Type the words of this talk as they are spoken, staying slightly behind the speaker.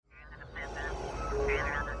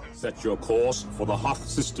Set your course for the Hoth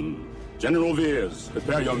system. General Veers,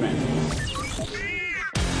 prepare your men.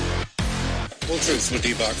 All troops will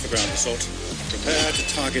debark for ground assault. Prepare to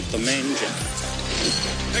target the main jet.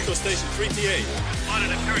 Echo Station 3TA. On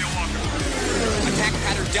an Imperial Walker. Attack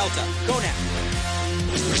pattern Delta. Go now.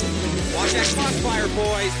 Watch that crossfire,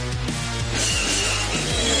 boys.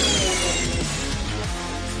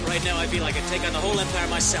 Right now, I feel like I take on the whole Empire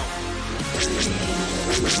myself.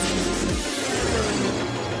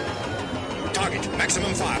 Target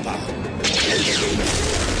maximum firepower. Imperial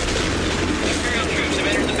troops have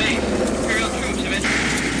entered the base. Imperial troops have entered.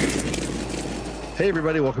 Hey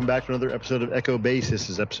everybody, welcome back to another episode of Echo Base. This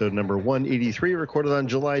is episode number 183, recorded on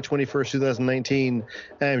July 21st, 2019.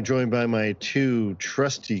 I'm joined by my two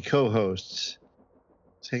trusty co-hosts.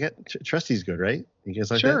 So I got trusty's good, right? You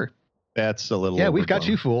guys like sure. that? That's a little we've got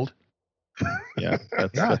you fooled. Yeah,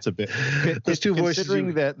 that's a bit. Those two voices.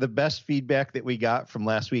 Considering that the best feedback that we got from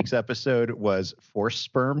last week's episode was force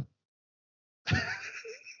sperm.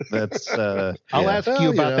 That's I'll ask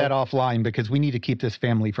you about that offline because we need to keep this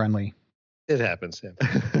family friendly. It happens.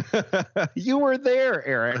 You were there,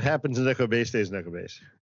 Eric. What happens in Echo Base stays in Echo Base.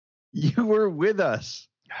 You were with us.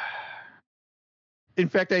 In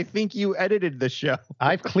fact, I think you edited the show.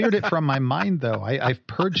 I've cleared it from my mind, though. I've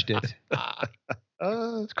purged it.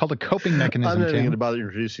 It's called a coping mechanism. I'm not even going to bother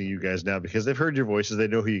introducing you guys now because they've heard your voices. They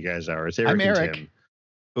know who you guys are. It's Eric. I'm Eric. And Tim.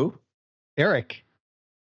 Who? Eric.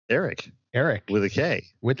 Eric. With a K.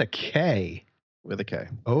 With a K.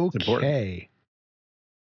 Okay.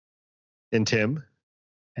 And Tim.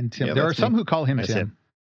 Yeah, there are some who call him Tim.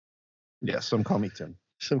 Yes, some call me Tim.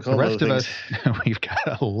 Some call the rest of us, we've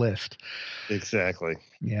got a list. Exactly.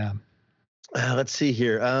 Yeah. Let's see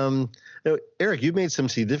here. Eric, you made some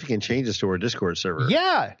significant changes to our Discord server.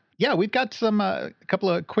 Yeah, we've got some a couple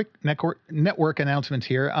of quick network announcements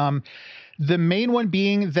here. The main one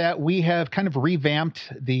being that we have kind of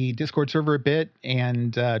revamped the Discord server a bit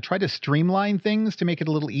and tried to streamline things to make it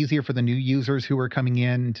a little easier for the new users who are coming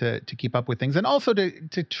in to keep up with things, and also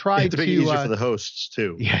to try to make it easier for the hosts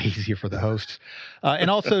too. Yeah, easier for the hosts, and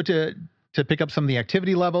also to pick up some of the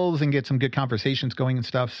activity levels and get some good conversations going and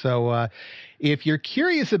stuff. So if you're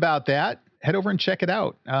curious about that, head over and check it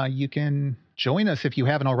out. You can join us if you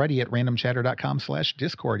haven't already at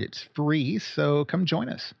randomchatter.com/Discord. It's free, so come join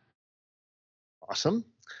us. Awesome.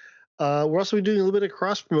 We're also doing a little bit of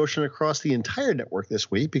cross promotion across the entire network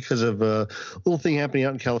this week because of a little thing happening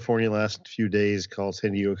out in California last few days called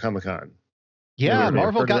San Diego Comic-Con. Yeah,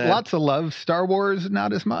 Marvel got lots of love. Star Wars,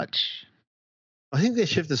 not as much. I think they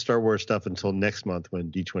shifted Star Wars stuff until next month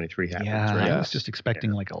when D23 happens. Yeah, right? I was just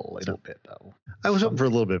expecting like a little bit, though. I was hoping for a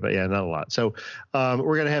little bit, but yeah, not a lot. So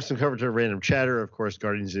we're going to have some coverage of Random Chatter. Of course,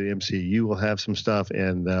 Guardians of the MCU will have some stuff,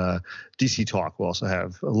 and DC Talk will also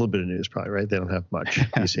have a little bit of news, probably, right? They don't have much,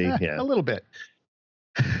 DC. Yeah. A little bit.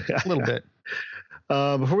 A little bit.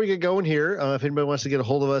 Before we get going here, if anybody wants to get a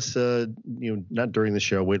hold of us, not during the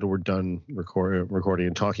show, wait till we're done recording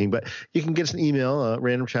and talking, but you can get us an email,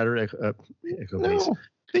 Random Chatter. No,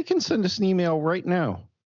 they can send us an email right now.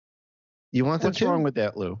 You want them What's wrong with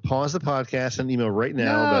that, Lou? Pause the podcast and email right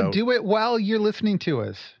now. No, do it while you're listening to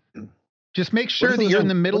us. Just make sure that you're in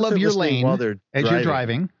the middle of your lane as you're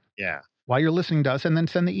driving. Yeah. While you're listening to us, and then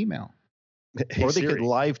send the email. Hey, or they Siri, could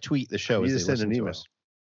live tweet the show as they send an email.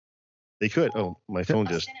 They could. Oh, my phone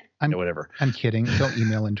just. Whatever. I'm kidding. Don't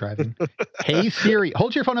email and driving. Hey Siri,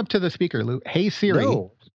 hold your phone up to the speaker, Lou. Hey Siri.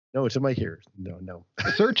 No, it's in my ears. No.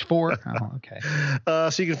 Search for. Oh, okay.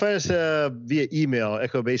 So you can find us via email,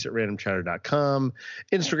 echobase@randomchatter.com,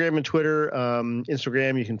 Instagram and Twitter.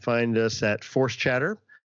 Instagram, you can find us at Force Chatter.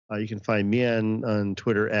 You can find me on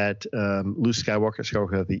Twitter at Lou Skywalker,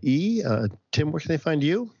 Skywalker with the E. Tim, where can they find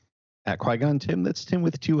you? At Qui-Gon Tim. That's Tim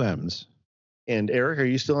with 2 M's. And Eric, are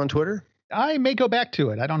you still on Twitter? I may go back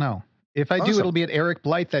to it. I don't know. If I do, it'll be at Eric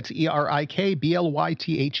Blythe. That's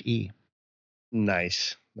ErikBlythe.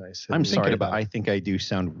 Nice. I'm sorry, but I think I do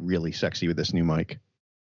sound really sexy with this new mic.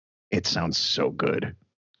 It sounds so good.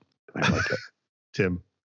 I like it. Tim.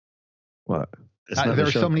 What? There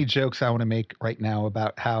are so many jokes I want to make right now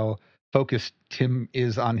about how focused Tim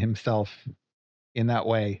is on himself in that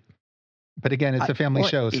way. But again, it's a family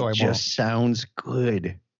show, so I won't. It just sounds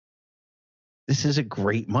good. This is a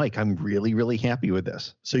great mic. I'm really, really happy with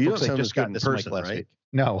this. So you don't sound just got this person, mic last right? week.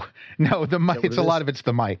 No, the mic. It's a lot of it's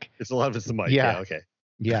the mic. It's a lot of it's the mic. Yeah. Okay.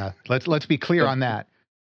 Yeah. Let's be clear on that.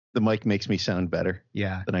 The mic makes me sound better.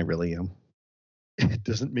 Yeah. Than I really am. It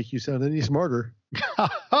doesn't make you sound any smarter.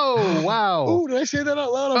 Oh, wow. Oh, did I say that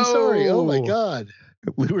out loud? I'm sorry. Oh my God.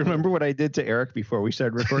 Remember what I did to Eric before we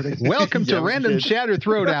started recording? Welcome to Random Chatter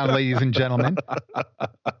Throwdown, ladies and gentlemen.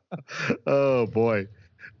 Oh boy.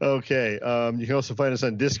 Okay. You can also find us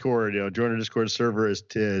on Discord. Join our Discord server. As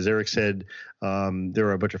Eric said, there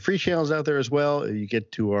are a bunch of free channels out there as well. You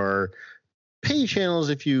get to our pay channels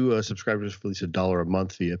if you subscribe to us for at least $1 a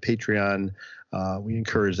month via Patreon. We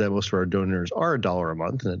encourage that. Most of our donors are $1 a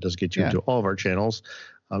month, and it does get you into all of our channels.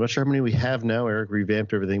 I'm not sure how many we have now. Eric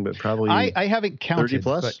revamped everything, but probably I haven't counted 30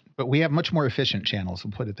 plus. But we have much more efficient channels.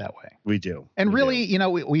 We'll put it that way. We do. And really,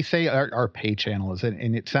 we say our pay channels,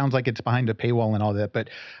 and it sounds like it's behind a paywall and all that.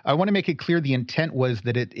 But I want to make it clear the intent was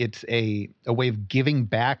that it's a way of giving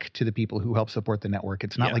back to the people who help support the network.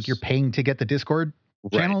 It's not like you're paying to get the Discord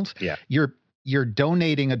channels. Yeah. You're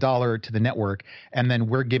donating $1 to the network, and then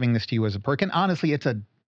we're giving this to you as a perk. And honestly, it's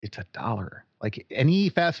 $1. Like any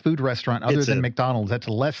fast food restaurant other than McDonald's, that's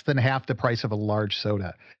less than half the price of a large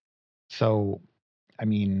soda. So, I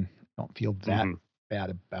mean, don't feel that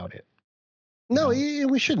bad about it. No,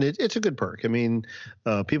 we shouldn't. It's a good perk. I mean,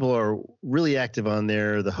 people are really active on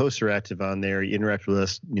there. The hosts are active on there. You interact with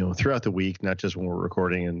us, throughout the week, not just when we're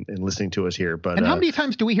recording and listening to us here. But how many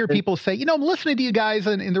times do we hear people say, I'm listening to you guys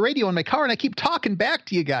in the radio in my car, and I keep talking back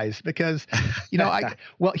to you guys because,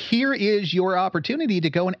 well, here is your opportunity to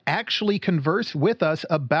go and actually converse with us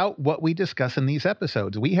about what we discuss in these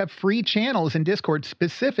episodes. We have free channels in Discord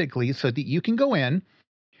specifically so that you can go in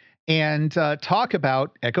and talk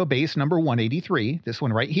about Echo Base number 183, this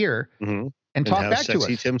one right here, and talk back to us.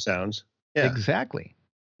 Sexy Tim sounds. Yeah, exactly.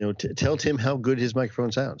 Tell Tim how good his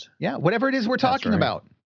microphone sounds. Yeah, whatever it is we're talking about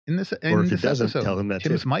in this. Or if this it doesn't, episode, tell him that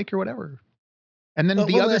Tim's too. mic or whatever. And then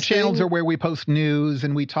the other channels are where we post news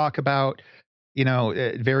and we talk about,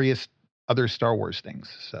 various other Star Wars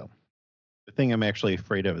things. So the thing I'm actually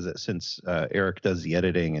afraid of is that since Eric does the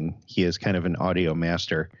editing and he is kind of an audio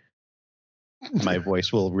master, my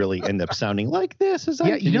voice will really end up sounding like this.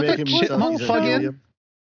 That chipmunk plug-in?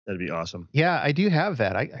 That'd be awesome. Yeah, I do have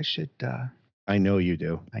that. I should. I know you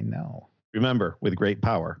do. I know. Remember, with great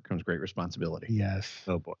power comes great responsibility. Yes.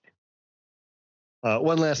 Oh boy.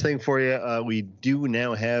 One last thing for you. We do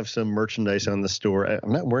now have some merchandise on the store.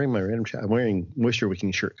 I'm not wearing my random chat. I'm wearing Moisture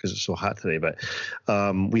Wicking shirt because it's so hot today. But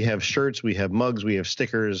we have shirts, we have mugs, we have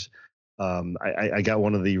stickers. I got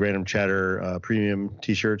one of the Random Chatter premium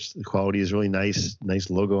T-shirts. The quality is really nice.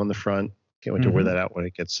 Nice logo on the front. Can't wait to wear that out when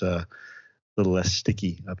it gets a little less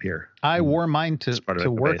sticky up here. I wore mine to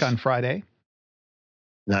work on Friday.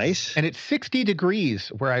 Nice. And it's 60 degrees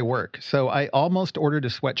where I work. So I almost ordered a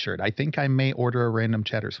sweatshirt. I think I may order a Random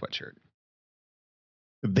Chatter sweatshirt.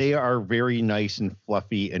 They are very nice and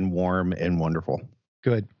fluffy and warm and wonderful.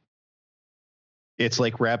 Good. It's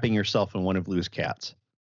like wrapping yourself in one of Lou's cats.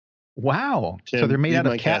 Wow. Tim, so they're made out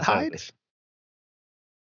of cat hide?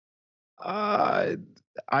 I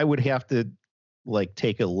would have to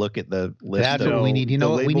take a look at the list. That's what we need. You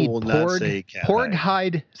know what? We need porg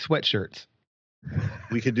hide sweatshirts.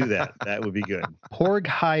 We could do that. That would be good. Porg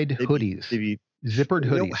hide hoodies. Zippered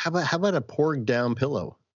hoodies. How about a porg down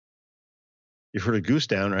pillow? You've heard of goose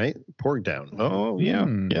down, right? Porg down. Oh, yeah.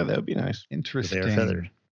 Yeah, that would be nice. Interesting. They are feathered.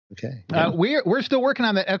 Okay. We're still working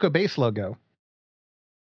on the Echo Base logo.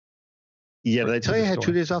 Yeah, did I tell you I had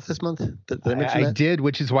 2 days off this month? Did I mention that? I did,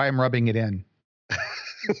 which is why I'm rubbing it in.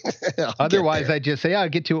 Otherwise, I'd just say, I'll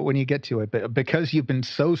get to it when you get to it. But because you've been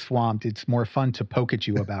so swamped, it's more fun to poke at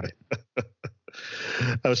you about it.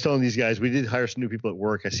 I was telling these guys, we did hire some new people at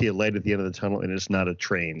work. I see a light at the end of the tunnel, and it's not a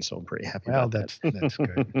train, so I'm pretty happy about that. That's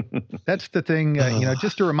good. That's the thing,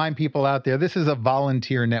 just to remind people out there, this is a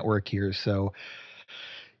volunteer network here. So,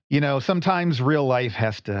 sometimes real life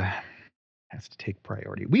has to take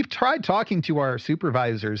priority. We've tried talking to our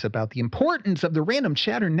supervisors about the importance of the Random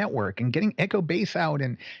Chatter Network and getting Echo Base out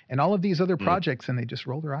and all of these other projects, and they just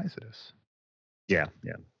roll their eyes at us. Yeah.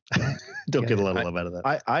 Don't get a lot of love out of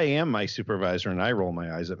that. I am my supervisor, and I roll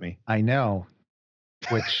my eyes at me. I know.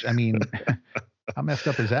 Which, I mean, how messed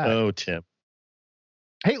up is that? Oh, Tim.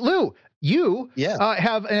 Hey, Lou, you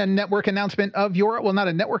have a network announcement of not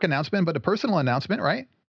a network announcement, but a personal announcement, right?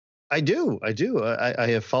 I do. I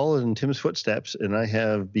have followed in Tim's footsteps, and I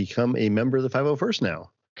have become a member of the 501st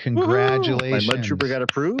now. Congratulations. My mud trooper got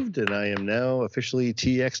approved, and I am now officially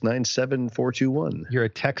TX97421. You're a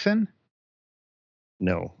Texan?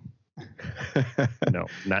 No. No,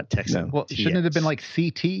 not Texan. No. Well, TX. Shouldn't it have been like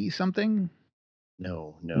CT something?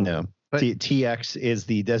 No. But TX is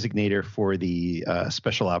the designator for the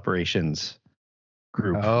Special Operations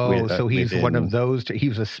group. Oh, so he's one of those. He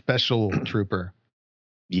was a special trooper.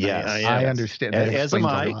 Yes, I understand. That as am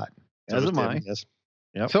I. A lot. As am I. Yes.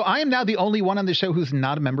 Yep. So I am now the only one on the show who's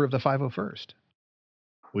not a member of the 501st.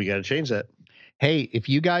 We got to change that. Hey, if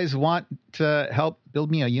you guys want to help build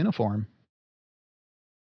me a uniform,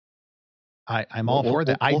 I'm all for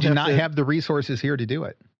that. I do not have the resources here to do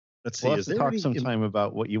it. Let's see. We'll have Is to there talk any sometime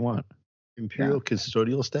about what you want. Imperial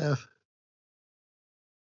custodial staff?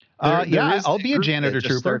 Yeah, is I'll be a group janitor that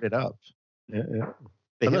just trooper. started up. Yeah.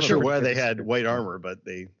 They I'm have not a sure pretty why good they had description. white armor, but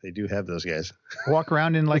they do have those guys. Walk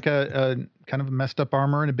around in like a kind of a messed up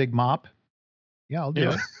armor and a big mop. Yeah, I'll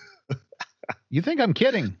do it. You think I'm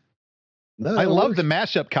kidding? No, I love works. the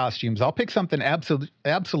mashup costumes. I'll pick something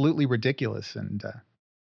absolutely ridiculous. And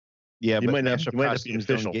Yeah, You but might not- mashup you might not be costumes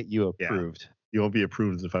official. don't get you Yeah. approved. You won't be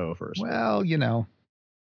approved as a 501st. well, Yeah,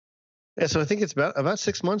 so I think it's about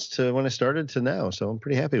 6 months to when I started to now. So I'm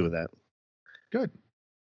pretty happy with that. good.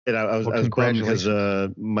 And I was bummed because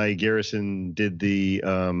Congratulations. my garrison did the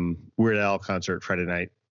Weird Al concert Friday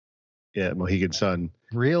night at Mohegan Sun,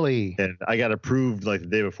 Really? and I got approved like the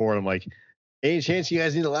day before. And I'm like, any chance you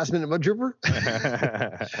guys need a last minute mud trooper?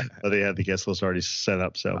 But they had the guest list already set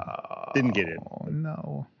up, so didn't get it. Oh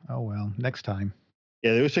no. Oh well. Next time.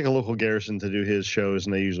 Yeah, they always pick a local garrison to do his shows,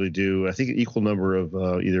 and they usually do, I think, an equal number of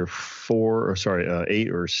either 8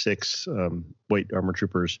 or 6 white armor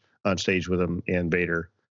troopers on stage with them and Vader.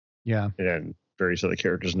 Yeah. And various other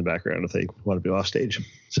characters in the background if they want to be off stage.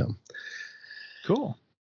 So, Cool.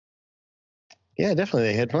 yeah, definitely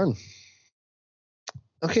they had fun.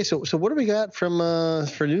 Okay, so what do we got from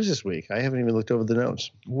for news this week? I haven't even looked over the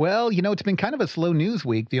notes. Well, it's been kind of a slow news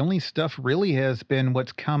week. The only stuff really has been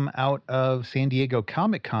what's come out of San Diego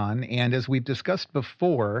Comic-Con. And as we've discussed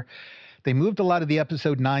before, they moved a lot of the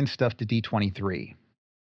episode 9 stuff to D23.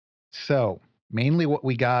 So mainly what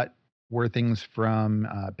we got were things from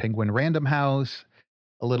Penguin Random House,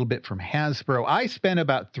 a little bit from Hasbro. I spent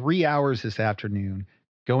about 3 hours this afternoon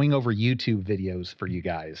going over YouTube videos for you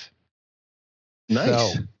guys.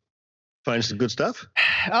 Nice. So, Find some good stuff.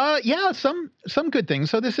 yeah, some good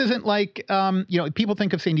things. So this isn't like, people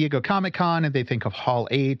think of San Diego Comic-Con and they think of Hall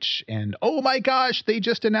H and, oh my gosh, they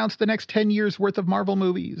just announced the next 10 years worth of Marvel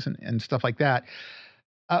movies and stuff like that.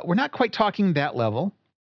 We're not quite talking that level,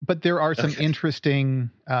 but there are some interesting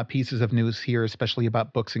pieces of news here, especially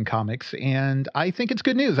about books and comics. And I think it's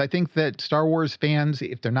good news. I think that Star Wars fans,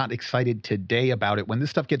 if they're not excited today about it, when this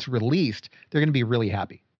stuff gets released, they're going to be really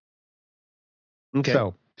happy. Okay.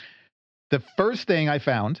 So the first thing I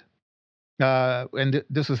found, and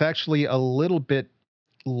this was actually a little bit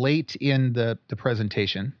late in the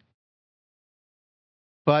presentation,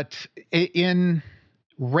 but in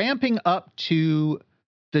ramping up to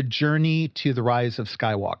the journey to the rise of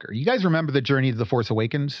Skywalker. You guys remember the journey to the Force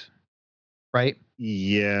Awakens, right?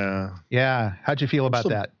 Yeah. Yeah. How'd you feel about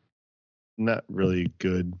that? Not really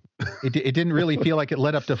good. It didn't really feel like it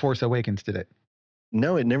led up to Force Awakens, did it?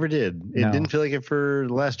 No, it never did. It No. didn't feel like it for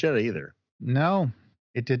The Last Jedi either. No,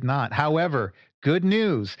 it did not. However, good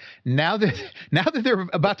news. Now that they're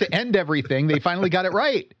about to end everything, they finally got it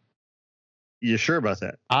right. You sure about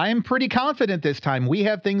that? I'm pretty confident this time. We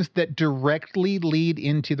have things that directly lead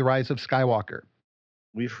into the rise of Skywalker.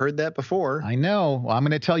 We've heard that before. I know. Well, I'm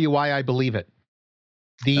going to tell you why I believe it.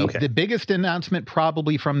 The biggest announcement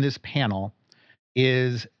probably from this panel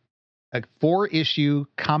is a 4-issue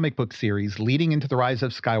comic book series leading into the rise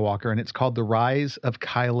of Skywalker, and it's called The Rise of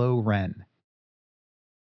Kylo Ren.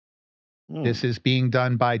 This is being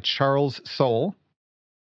done by Charles Soule,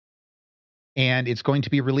 and it's going to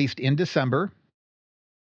be released in December.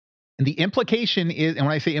 And the implication is, and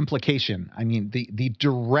when I say implication, I mean the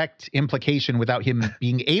direct implication without him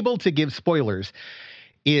being able to give spoilers,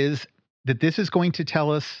 is that this is going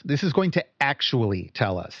to actually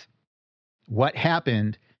tell us what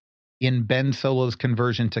happened in Ben Solo's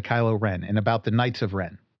conversion to Kylo Ren and about the Knights of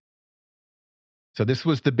Ren. So this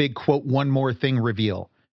was the big quote, one more thing reveal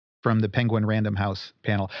from the Penguin Random House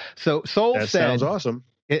panel. So Soule said, sounds awesome.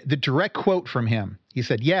 The direct quote from him, he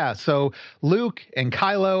said, yeah, so Luke and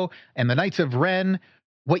Kylo and the Knights of Ren,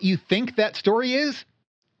 what you think that story is,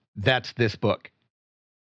 that's this book.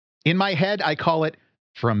 In my head, I call it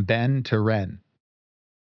From Ben to Ren.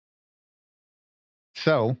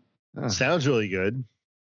 So sounds really good.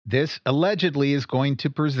 This allegedly is going to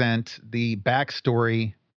present the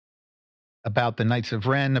backstory about the Knights of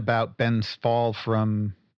Ren, about Ben's fall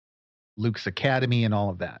from Luke's academy and all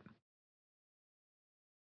of that.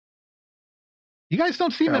 You guys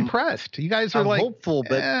don't seem impressed. You guys are hopeful,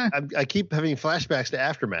 but I keep having flashbacks to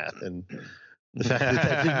Aftermath, and the fact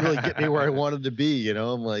that didn't really get me where I wanted to be.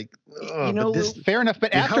 I'm like, fair enough.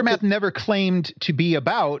 But Aftermath never claimed to be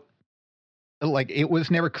about, it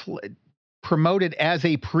was never promoted as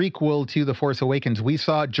a prequel to The Force Awakens. We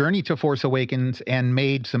saw Journey to Force Awakens and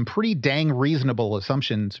made some pretty dang reasonable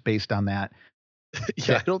assumptions based on that.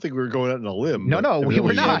 Yeah, I don't think we were going out on a limb. No, we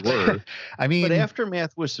were not. I mean, but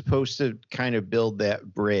Aftermath was supposed to kind of build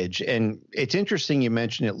that bridge. And it's interesting you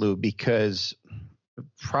mention it, Lou, because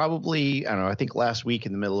probably, I don't know, I think last week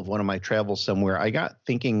in the middle of one of my travels somewhere, I got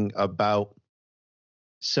thinking about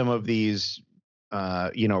some of these,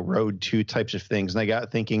 Road 2 types of things. And I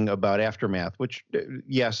got thinking about Aftermath, which,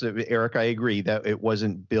 yes, Eric, I agree that it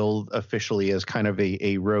wasn't billed officially as kind of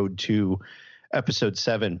a Road 2 episode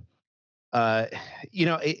 7. And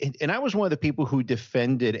I was one of the people who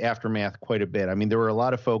defended Aftermath quite a bit. I mean, there were a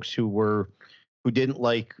lot of folks who didn't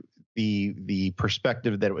like the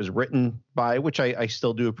perspective that it was written by, which I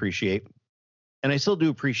still do appreciate. And I still do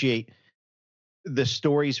appreciate the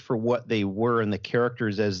stories for what they were and the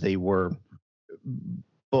characters as they were.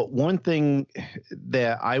 But one thing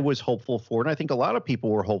that I was hopeful for, and I think a lot of people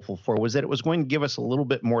were hopeful for, was that it was going to give us a little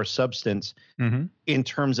bit more substance in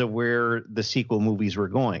terms of where the sequel movies were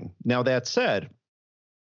going. Now, that said,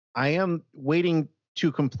 I am waiting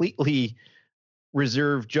to completely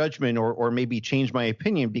reserve judgment or maybe change my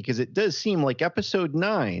opinion, because it does seem like episode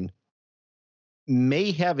 9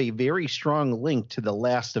 may have a very strong link to the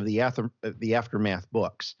last of the Aftermath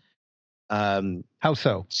books. How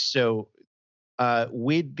so? So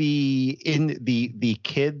with the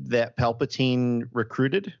kid that Palpatine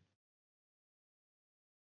recruited.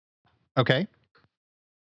 Okay.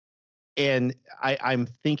 And I'm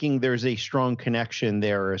thinking there's a strong connection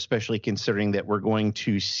there, especially considering that we're going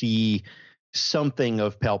to see something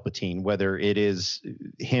of Palpatine, whether it is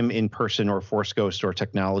him in person or Force Ghost or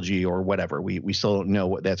technology or whatever. We still don't know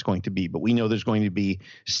what that's going to be, but we know there's going to be.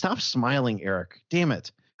 Stop smiling, Eric. Damn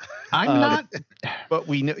it. I'm not. But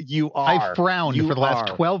we know you are. I frowned for the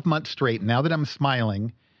last 12 months straight. Now that I'm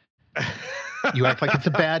smiling, you act like it's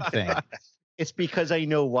a bad thing. It's because I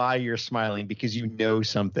know why you're smiling, because you know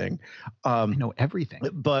something. I know everything.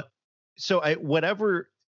 But so I'm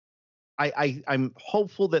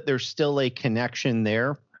hopeful that there's still a connection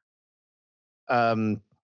there. And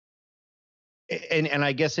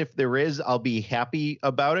I guess if there is, I'll be happy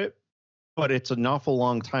about it. But it's an awful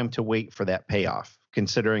long time to wait for that payoff,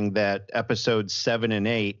 considering that episodes 7 and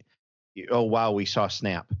 8, oh, wow, we saw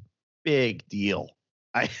Snap. Big deal.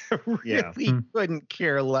 I really couldn't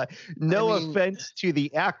care less. Offense to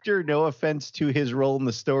the actor, no offense to his role in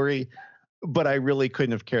the story, but I really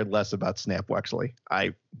couldn't have cared less about Snap Wexley.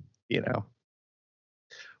 Well,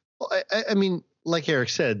 I mean, like Eric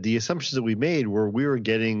said, the assumptions that we made were we were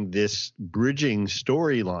getting this bridging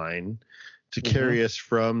storyline to carry us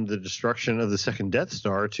from the destruction of the second Death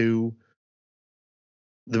Star to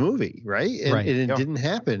the movie, right? And it didn't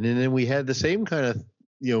happen. And then we had the same kind of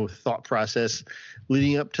thought process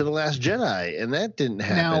leading up to The Last Jedi, and that didn't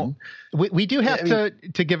happen. Now, we do have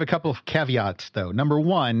to give a couple of caveats, though. Number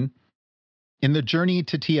one, in the journey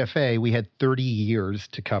to TFA, we had 30 years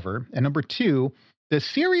to cover. And number two, the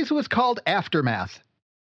series was called Aftermath.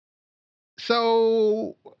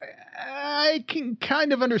 So I can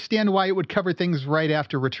kind of understand why it would cover things right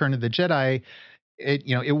after Return of the Jedi.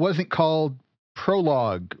 It wasn't called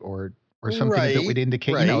Prologue or something that would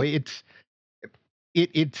indicate,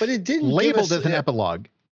 it's but it didn't labeled as an epilogue.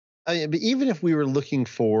 I mean, but even if we were looking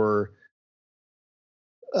for,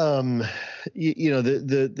 the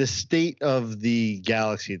state of the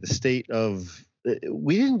galaxy, the state of,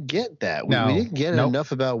 we didn't get that. We didn't get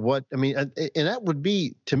enough about what, and that would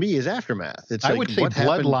be, to me, is Aftermath. It's I would say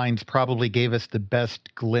Bloodlines probably gave us the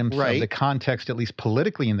best glimpse of the context, at least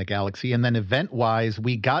politically, in the galaxy. And then event-wise,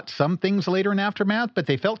 we got some things later in Aftermath, but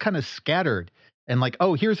they felt kind of scattered. And like,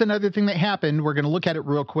 oh, here's another thing that happened. We're going to look at it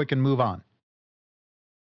real quick and move on.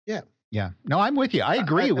 Yeah. Yeah. No, I'm with you. I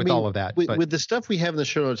agree with all of that. With the stuff we have in the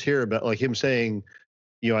show notes here about like him saying,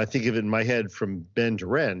 I think of it in my head from Ben to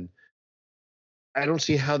Ren. I don't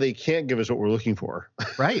see how they can't give us what we're looking for.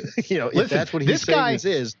 Right. Listen, if that's what he's saying this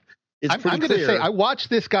is, it's pretty clear. I'm going to say, I watched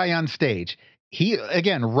this guy on stage. He,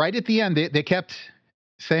 again, right at the end, they kept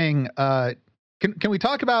saying, can we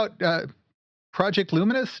talk about Project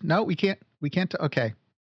Luminous? No, we can't. We can't. Okay.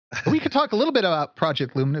 We could talk a little bit about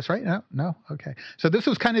Project Luminous, right? No. Okay. So this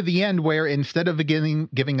was kind of the end where instead of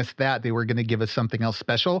giving us that, they were going to give us something else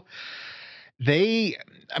special. They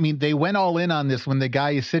went all in on this when the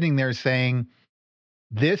guy is sitting there saying,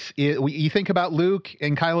 you think about Luke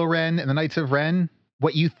and Kylo Ren and the Knights of Ren,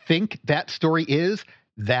 what you think that story is,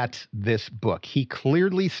 that's this book. He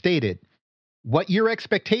clearly stated what your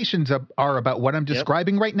expectations are about what I'm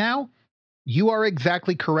describing right now. You are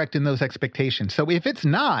exactly correct in those expectations. So if it's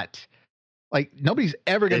not, like, nobody's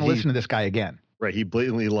ever going to listen to this guy again. Right. He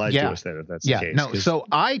blatantly lied to us then, if that's the case. No. So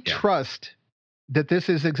I trust that this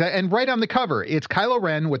is and right on the cover, it's Kylo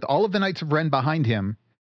Ren with all of the Knights of Ren behind him,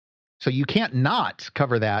 So you can't not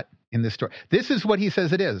cover that in this story. This is what he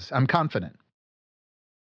says it is. I'm confident.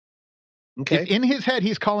 Okay. If in his head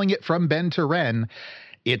he's calling it From Ben to Ren,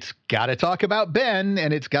 it's got to talk about Ben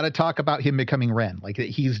and it's got to talk about him becoming Ren. Like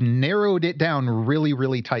he's narrowed it down really,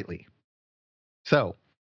 really tightly. So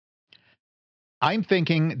I'm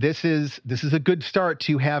thinking this is a good start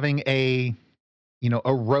to having a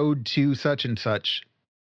road to such and such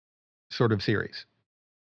sort of series.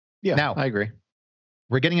 Yeah, now, I agree.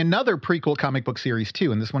 We're getting another prequel comic book series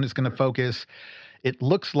too, and this one is going to focus, it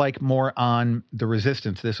looks like, more on the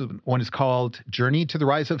Resistance. This one is called Journey to the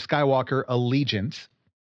Rise of Skywalker Allegiance.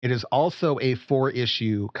 It is also a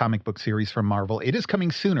 4-issue comic book series from Marvel. It is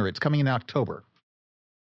coming sooner. It's coming in October.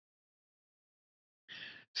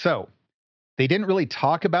 So they didn't really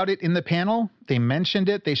talk about it in the panel. They mentioned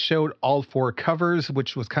it. They showed all 4 covers,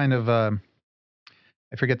 which was kind of,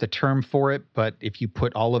 I forget the term for it, but if you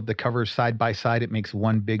put all of the covers side by side, it makes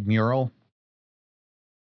one big mural.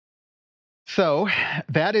 So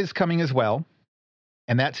that is coming as well.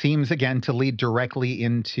 And that seems, again, to lead directly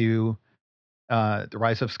into the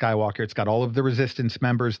Rise of Skywalker. It's got all of the Resistance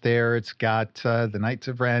members there. It's got the Knights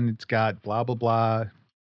of Ren. It's got blah, blah, blah,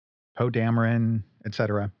 Poe Dameron,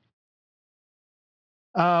 etc.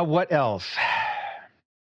 What else?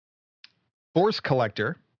 Force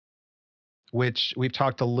Collector, which we've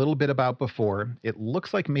talked a little bit about before. It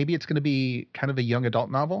looks like maybe it's going to be kind of a young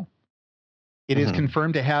adult novel. It is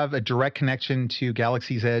confirmed to have a direct connection to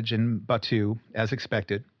Galaxy's Edge and Batuu, as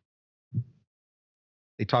expected.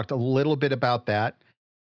 They talked a little bit about that.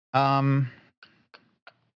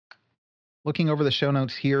 Looking over the show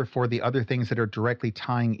notes here for the other things that are directly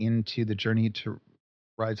tying into the Journey to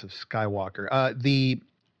Rise of Skywalker. The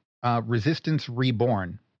Resistance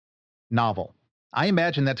Reborn novel. I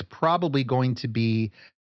imagine that's probably going to be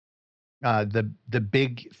the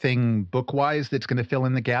big thing book-wise that's going to fill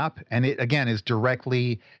in the gap. And it, again, is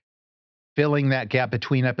directly filling that gap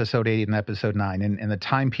between episode 8 and episode 9 and the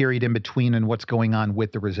time period in between and what's going on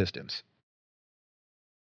with the Resistance.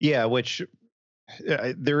 Yeah, which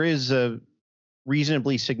there is a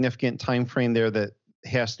reasonably significant time frame there that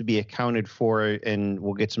has to be accounted for, and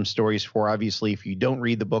we'll get some stories for. Obviously, if you don't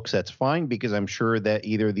read the books, that's fine, because I'm sure that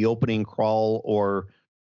either the opening crawl or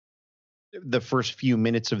the first few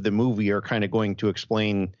minutes of the movie are kind of going to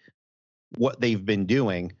explain what they've been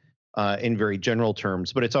doing in very general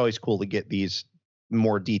terms. But it's always cool to get these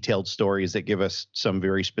more detailed stories that give us some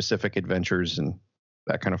very specific adventures and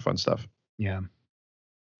that kind of fun stuff. Yeah.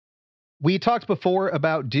 We talked before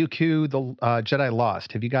about Dooku, the Jedi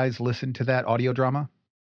Lost. Have you guys listened to that audio drama?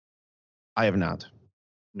 I have not.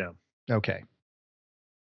 No. Okay.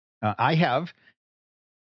 I have.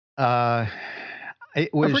 I've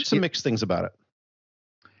heard some mixed things about it.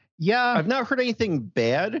 Yeah. I've not heard anything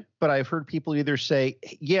bad, but I've heard people either say,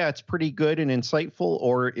 yeah, it's pretty good and insightful,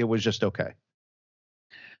 or it was just okay.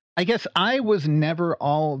 I guess I was never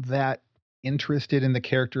all that interested in the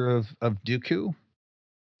character of Dooku.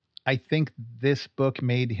 I think this book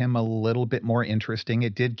made him a little bit more interesting.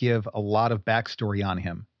 It did give a lot of backstory on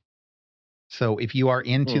him. So if you are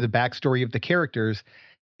into the backstory of the characters,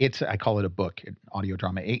 I call it a book, an audio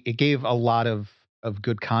drama. It gave a lot of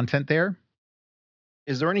good content there.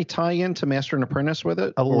 Is there any tie-in to Master and Apprentice with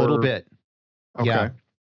it? A little bit. Okay.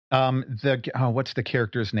 Yeah. What's the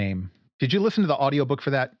character's name? Did you listen to the audiobook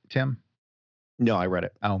for that, Tim? No, I read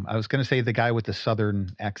it. Oh, I was going to say the guy with the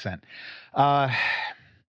Southern accent. Was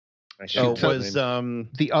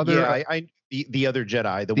the other? Yeah, the other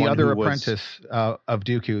Jedi, the one other who apprentice of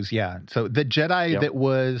Dooku's. Yeah, so the Jedi that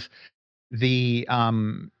was the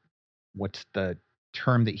what's the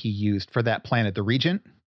term that he used for that planet? The Regent.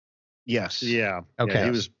 Yes. Yeah. Okay. Yeah, he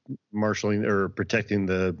was marshaling or protecting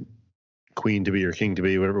the queen to be or king to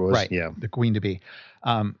be, whatever it was. Right. Yeah. The queen to be.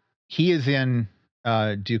 He is in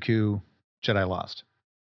Dooku Jedi Lost.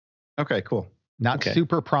 Okay. Cool. Not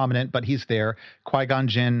super prominent, but he's there. Qui-Gon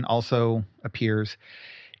Jinn also appears.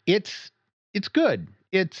 It's good.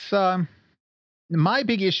 It's my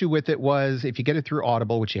big issue with it was if you get it through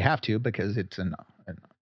Audible, which you have to because it's an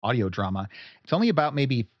audio drama, it's only about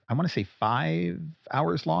maybe, I want to say 5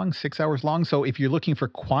 hours long, 6 hours long. So if you're looking for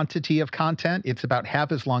quantity of content, it's about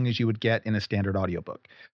half as long as you would get in a standard audiobook,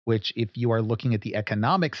 which if you are looking at the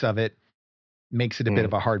economics of it, makes it a bit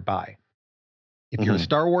of a hard buy. If you're a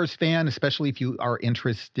Star Wars fan, especially if you are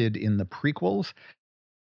interested in the prequels,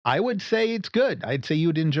 I would say it's good. I'd say you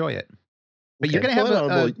would enjoy it. But you're going to have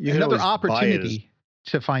another opportunity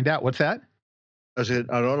to find out. What's that? I said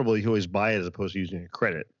on Audible, you can always buy it as opposed to using a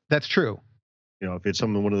credit. That's true. You know, if it's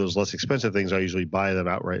one of those less expensive things, I usually buy them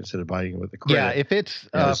outright instead of buying it with a credit. Yeah, if it's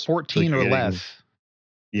 14 or less.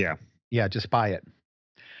 Yeah. Yeah, just buy it.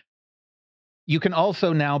 You can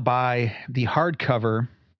also now buy the hardcover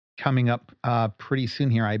coming up pretty soon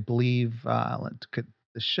here. I believe, let's get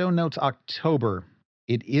the show notes, October.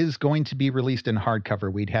 It is going to be released in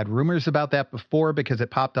hardcover. We'd had rumors about that before because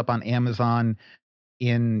it popped up on Amazon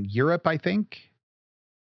in Europe, I think.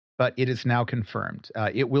 But it is now confirmed.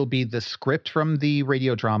 It will be the script from the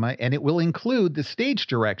radio drama, and it will include the stage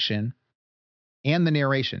direction and the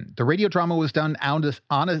narration. The radio drama was done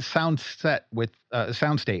on a sound set with a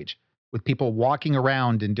soundstage, with people walking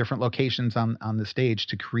around in different locations on the stage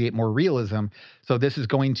to create more realism. So this is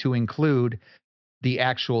going to include the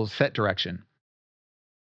actual set direction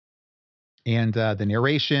and the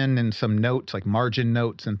narration and some notes, like margin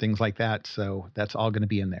notes and things like that. So that's all going to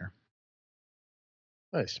be in there.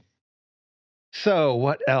 Nice. So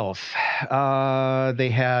what else? They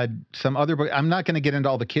had some other books. I'm not going to get into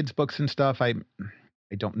all the kids' books and stuff. I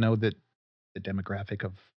don't know that the demographic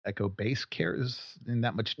of Echo Base cares in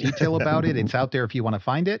that much detail about it. It's out there if you want to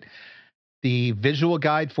find it. The visual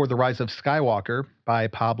guide for The Rise of Skywalker by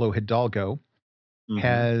Pablo Hidalgo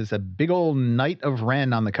has a big old Knight of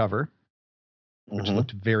Ren on the cover, which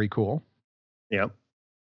looked very cool. Yep.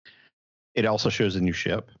 It also shows a new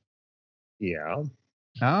ship. Yeah.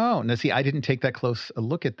 Oh, now see, I didn't take that close a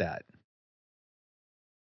look at that.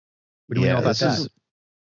 What do we know about that?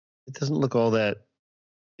 It doesn't look all that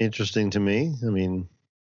interesting to me. I mean,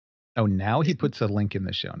 oh, now he puts a link in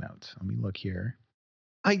the show notes. Let me look here.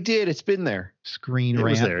 I did. It's been there. Screen It ramp.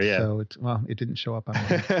 was there, yeah. So it's, well, it didn't show up on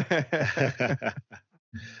mine.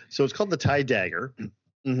 So it's called the TIE Dagger.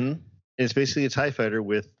 And it's basically a TIE fighter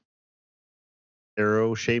with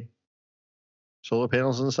arrow-shaped solar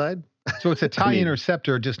panels on the side. So it's a TIE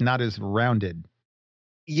Interceptor, just not as rounded.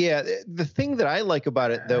 Yeah. The thing that I like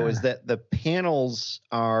about it, though, is that the panels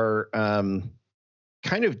are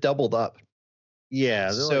kind of doubled up.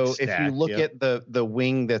 Yeah. So like stacked, if you look at the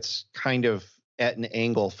wing that's kind of at an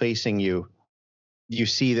angle facing you, you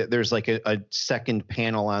see that there's like a second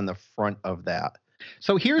panel on the front of that.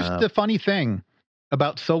 So here's the funny thing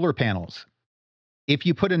about solar panels. If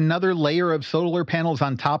you put another layer of solar panels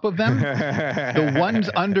on top of them, the ones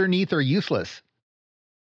underneath are useless.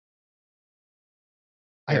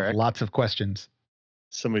 I have lots of questions.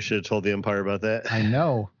 Somebody should have told the Empire about that. I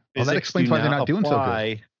know. Well, that explains why they're not doing so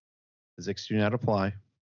good. Physics do not apply.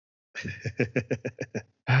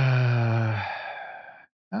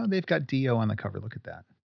 Oh, they've got Dio on the cover. Look at that.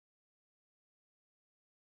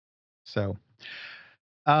 So,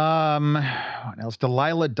 what else?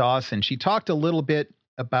 Delilah Dawson. She talked a little bit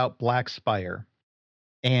about Black Spire.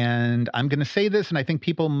 And I'm going to say this, and I think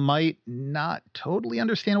people might not totally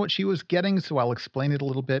understand what she was getting, so I'll explain it a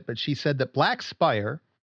little bit. But she said that Black Spire,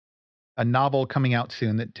 a novel coming out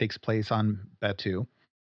soon that takes place on Batuu,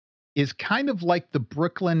 is kind of like the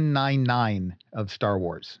Brooklyn Nine-Nine of Star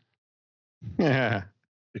Wars. Yeah.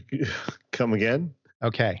 Come again?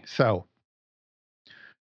 Okay, so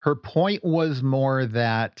her point was more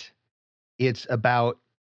that it's about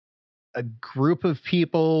a group of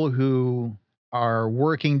people who are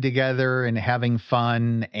working together and having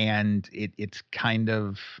fun, and it's kind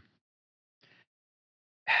of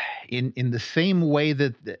in the same way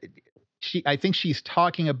that I think she's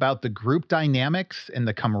talking about the group dynamics and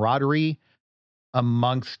the camaraderie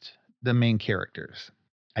amongst the main characters.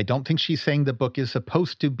 I don't think she's saying the book is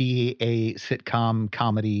supposed to be a sitcom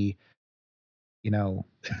comedy, Lord,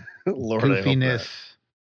 goofiness.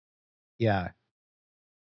 Yeah.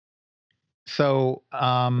 So,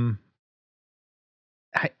 I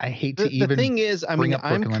hate to even. The thing is, I mean,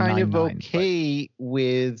 I'm kind of okay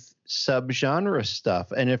with subgenre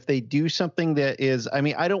stuff, and if they do something that is, I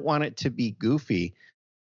mean, I don't want it to be goofy,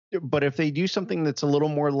 but if they do something that's a little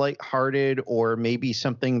more lighthearted, or maybe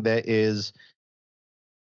something that is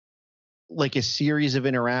like a series of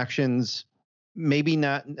interactions, maybe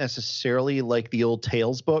not necessarily like the old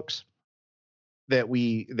Tales books that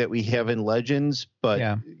we have in Legends,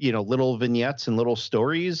 but little vignettes and little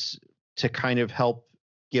stories to kind of help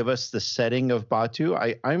give us the setting of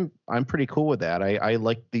Batuu. I'm pretty cool with that. I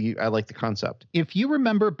like the concept. If you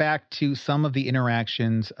remember back to some of the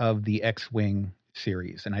interactions of the X-Wing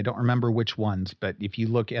series, and I don't remember which ones, but if you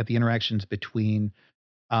look at the interactions between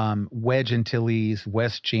Wedge Antilles,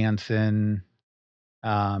 Wes Jansen,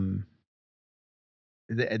 the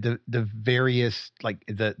various, like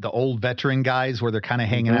the old veteran guys where they're kind of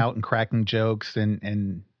hanging out and cracking jokes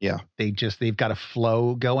and they've got a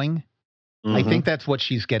flow going. I think that's what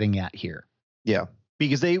she's getting at here. Yeah,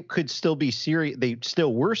 because they could still be serious. They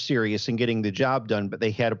still were serious in getting the job done, but they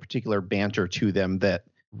had a particular banter to them that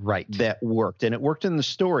worked, and it worked in the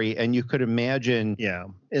story. And you could imagine,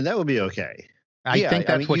 and that would be okay. I think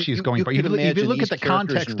that's what she's going for. If you look at the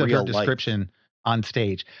context of her description on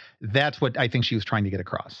stage, that's what I think she was trying to get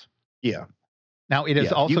across. Yeah. Now, it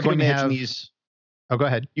is also going to have... Oh, go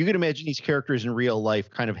ahead. You can imagine these characters in real life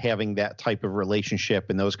kind of having that type of relationship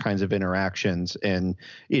and those kinds of interactions. And,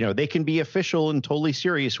 they can be official and totally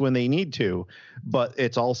serious when they need to, but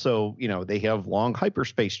it's also, they have long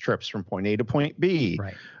hyperspace trips from point A to point B.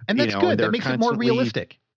 Right. And that's good. That makes it more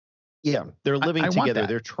realistic. Yeah. They're living together.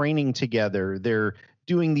 They're training together. They're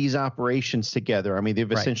doing these operations together. I mean, they've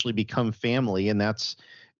essentially become family, and that's,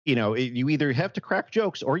 you either have to crack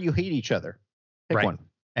jokes or you hate each other. Pick one.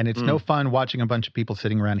 And it's no fun watching a bunch of people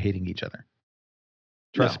sitting around hating each other.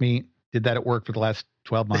 Trust me, did that at work for the last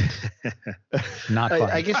 12 months. Not fun.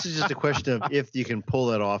 I guess it's just a question of if you can pull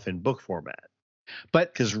that off in book format.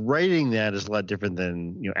 But because writing that is a lot different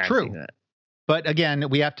than acting that. But again,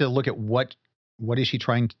 we have to look at what is she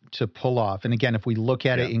trying to pull off. And again, if we look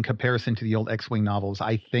at it in comparison to the old X-Wing novels,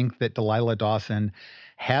 I think that Delilah Dawson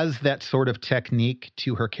has that sort of technique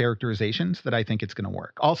to her characterizations that I think it's going to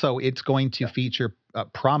work. Also, it's going to feature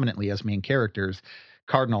prominently as main characters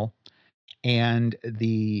Cardinal and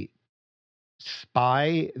the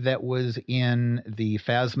spy that was in the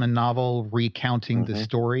Phasma novel recounting the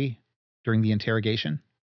story during the interrogation.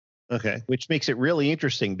 Okay. Which makes it really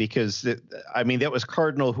interesting because, that was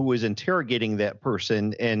Cardinal who was interrogating that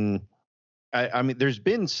person. And I mean, there's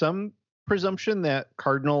been some presumption that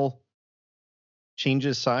Cardinal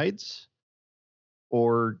changes sides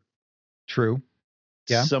or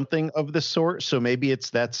something of the sort. So maybe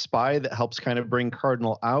it's that spy that helps kind of bring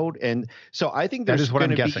Cardinal out. And so I think there's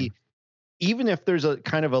going to be, even if there's a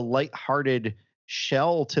kind of a lighthearted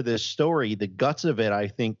shell to this story, the guts of it, I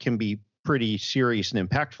think, can be pretty serious and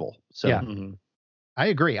impactful. So I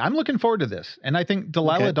agree. I'm looking forward to this. And I think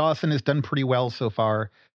Delilah Dawson has done pretty well so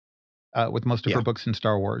far with most of her books in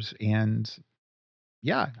Star Wars. And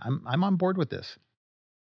I'm on board with this.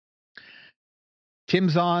 Tim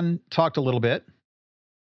Zahn talked a little bit,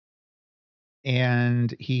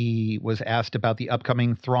 and he was asked about the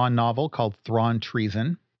upcoming Thrawn novel called Thrawn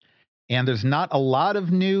Treason. And there's not a lot of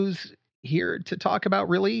news here to talk about,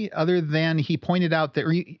 really, other than he pointed out that,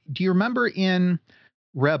 do you remember in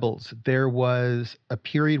Rebels, there was a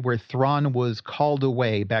period where Thrawn was called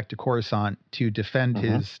away back to Coruscant to defend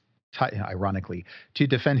his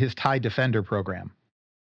TIE Defender program.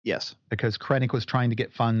 Yes. Because Krennic was trying to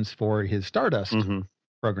get funds for his Stardust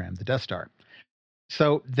program, the Death Star.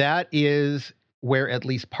 So that is where at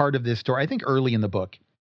least part of this story, I think early in the book,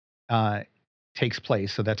 takes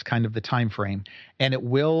place. So that's kind of the time frame. And it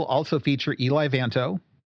will also feature Eli Vanto.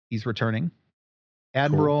 He's returning.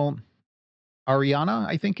 Admiral Ariana,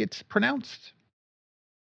 I think it's pronounced.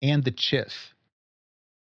 And the Chiss.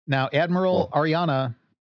 Now, Admiral Ariana,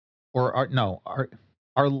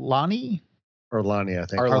 Arlani? Arlani, I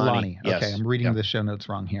think. Arlani. Yes. Okay, I'm reading the show notes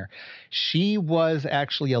wrong here. She was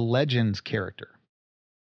actually a Legends character.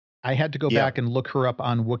 I had to go back and look her up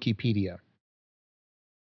on Wikipedia.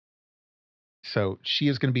 So she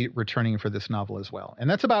is going to be returning for this novel as well. And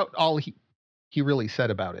that's about all he really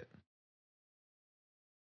said about it.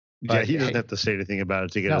 But, he doesn't have to say anything about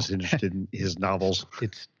it to get us interested in his novels.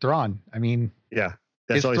 It's Thrawn. I mean,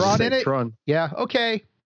 that's all Thrawn in it. Thrawn. Yeah, okay.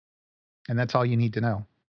 And that's all you need to know.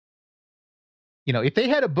 If they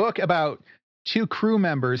had a book about two crew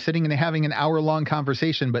members sitting and having an hour-long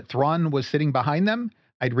conversation, but Thrawn was sitting behind them,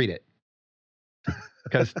 I'd read it.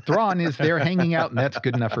 Because Thrawn is there hanging out, and that's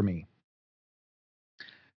good enough for me.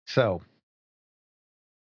 So,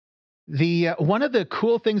 one of the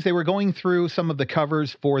cool things, they were going through some of the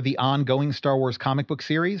covers for the ongoing Star Wars comic book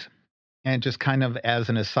series. And just kind of as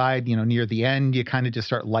an aside, near the end, you kind of just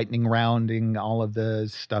start lightning rounding all of the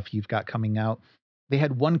stuff you've got coming out. They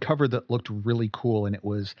had one cover that looked really cool, and it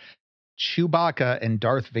was Chewbacca and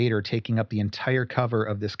Darth Vader taking up the entire cover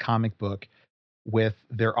of this comic book with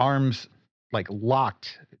their arms like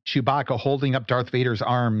locked. Chewbacca holding up Darth Vader's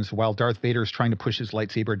arms while Darth Vader's trying to push his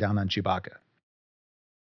lightsaber down on Chewbacca.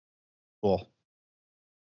 Cool.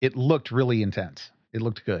 It looked really intense. It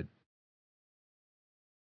looked good.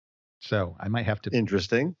 So I might have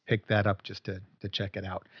to pick that up just to check it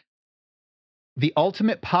out. The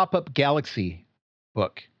Ultimate Pop-Up Galaxy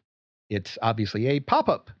book. It's obviously a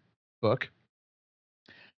pop-up book.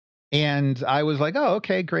 And I was like, oh,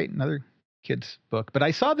 okay, great. Another kid's book. But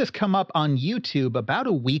I saw this come up on YouTube about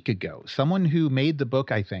a week ago. Someone who made the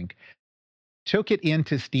book, I think, took it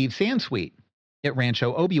into Steve Sansweet at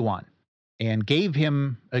Rancho Obi-Wan and gave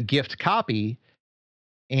him a gift copy,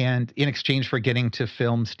 and in exchange for getting to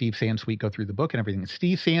film Steve Sansweet go through the book and everything.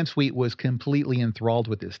 Steve Sansweet was completely enthralled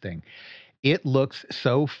with this thing. It looks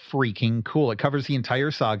so freaking cool. It covers the entire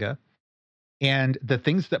saga. And the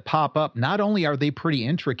things that pop up, not only are they pretty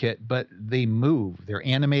intricate, but they move. They're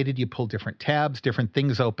animated. You pull different tabs, different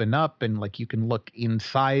things open up, and like you can look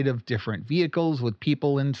inside of different vehicles with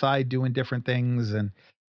people inside doing different things. And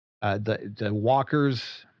the walkers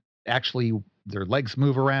actually, their legs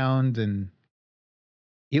move around, and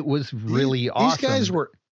it was really awesome.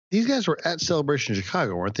 These guys were at Celebration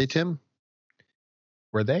Chicago, weren't they, Tim?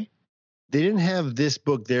 Were they? They didn't have this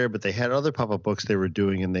book there, but they had other pop-up books they were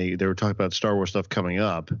doing, and they were talking about Star Wars stuff coming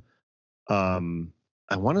up. I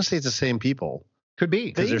want to say it's the same people. Could be.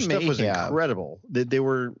 Because their stuff was incredible. It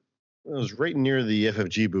was right near the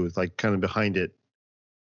FFG booth, like kind of behind it,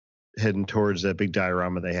 heading towards that big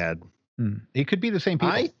diorama they had. It could be the same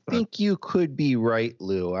people. I think you could be right,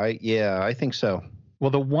 Lou. I think so. Well,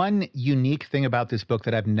 the one unique thing about this book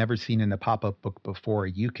that I've never seen in a pop-up book before,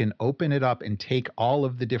 you can open it up and take all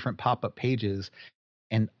of the different pop-up pages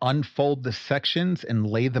and unfold the sections and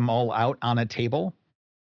lay them all out on a table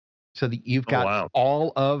so that you've got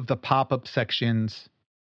all of the pop-up sections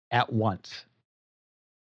at once.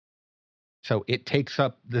 So it takes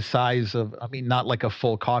up the size of, not like a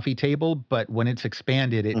full coffee table, but when it's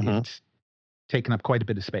expanded, it's taken up quite a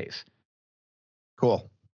bit of space. Cool.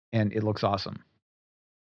 And it looks awesome.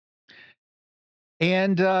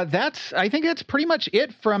 And I think that's pretty much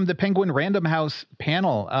it from the Penguin Random House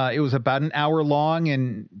panel. It was about an hour long,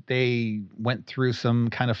 and they went through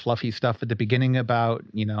some kind of fluffy stuff at the beginning about,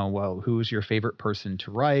 who's your favorite person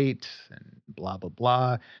to write and blah, blah,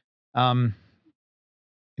 blah. I'm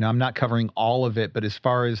not covering all of it, but as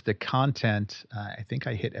far as the content, I think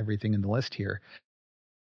I hit everything in the list here.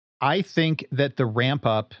 I think that the ramp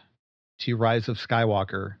up to Rise of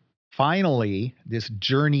Skywalker, finally, this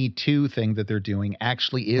Journey 2 thing that they're doing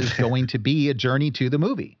actually is going to be a journey to the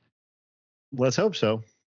movie. Let's hope so.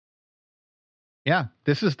 Yeah,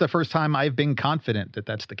 this is the first time I've been confident that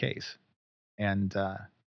that's the case. And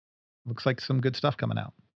looks like some good stuff coming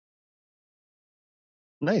out.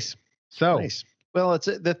 Nice. Nice. Well,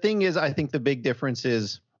 the thing is, I think the big difference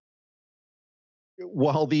is,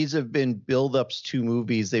 while these have been build-ups to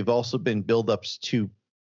movies, they've also been build-ups to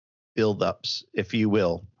build-ups, if you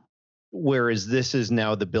will. Whereas this is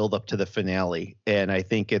now the build-up to the finale. And I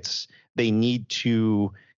think they need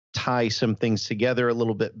to tie some things together a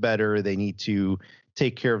little bit better. They need to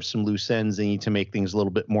take care of some loose ends. They need to make things a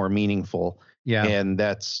little bit more meaningful. Yeah. And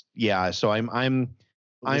so I'm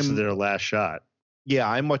their last shot. Yeah,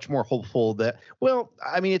 I'm much more hopeful that,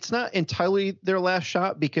 it's not entirely their last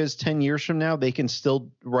shot, because 10 years from now, they can still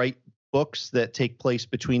write books that take place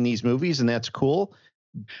between these movies, and that's cool.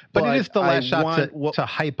 But it is the last shot to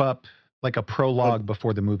hype up like a prologue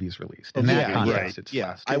before the movie's released. In that context, it's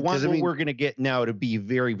last. I want what we're going to get now to be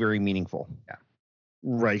very, very meaningful. Yeah.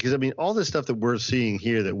 Right, because all this stuff that we're seeing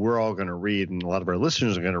here that we're all going to read, and a lot of our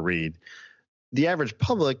listeners are going to read, the average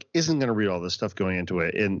public isn't going to read all this stuff going into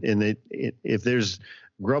it. And if there's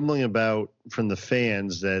grumbling about from the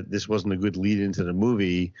fans that this wasn't a good lead into the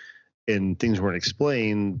movie and things weren't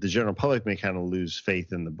explained, the general public may kind of lose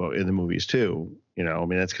faith in the movies too.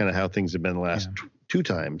 That's kind of how things have been the last two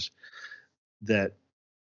times, that,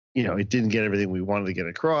 it didn't get everything we wanted to get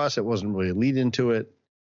across. It wasn't really a lead into it.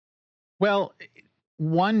 Well,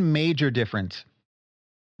 one major difference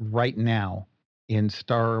right now in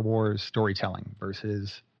Star Wars storytelling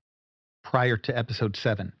versus prior to Episode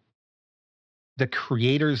 7, the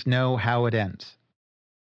creators know how it ends.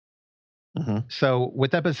 Mm-hmm. So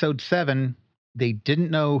with Episode 7, they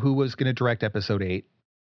didn't know who was going to direct Episode 8.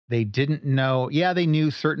 They didn't know. Yeah, they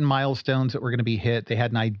knew certain milestones that were going to be hit. They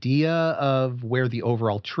had an idea of where the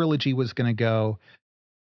overall trilogy was going to go,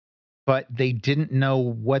 but they didn't know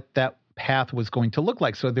what that path was going to look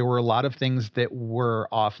like. So there were a lot of things that were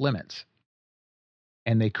off limits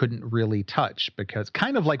and they couldn't really touch, because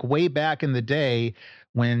kind of like way back in the day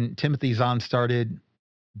when Timothy Zahn started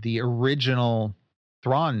the original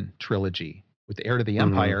Thrawn trilogy with the Heir to the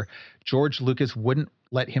Empire, George Lucas wouldn't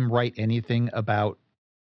let him write anything about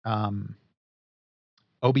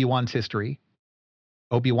Obi-Wan's history,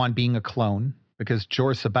 Obi-Wan being a clone, because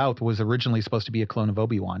Jorah Sabaoth was originally supposed to be a clone of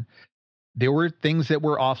Obi-Wan. There were things that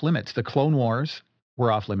were off limits. The Clone Wars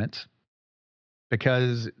were off limits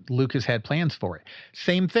because Lucas had plans for it.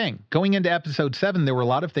 Same thing. Going into Episode 7, there were a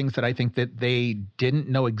lot of things that I think that they didn't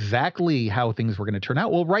know exactly how things were going to turn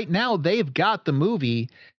out. Well, right now, they've got the movie.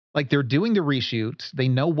 Like, they're doing the reshoots. They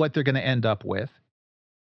know what they're going to end up with.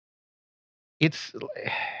 It's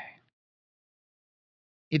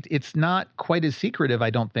not quite as secretive, I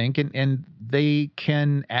don't think, and they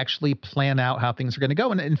can actually plan out how things are going to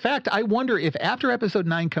go. And in fact, I wonder if after Episode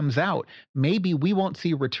 9 comes out, maybe we won't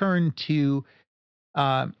see a return to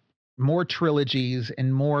more trilogies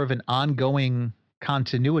and more of an ongoing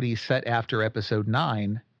continuity set after episode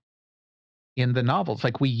 9 in the novels,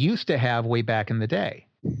 like we used to have way back in the day.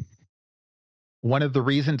 One of the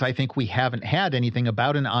reasons I think we haven't had anything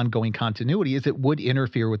about an ongoing continuity is it would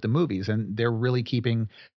interfere with the movies, and they're really keeping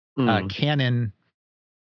canon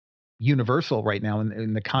universal right now,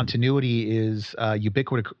 and the continuity is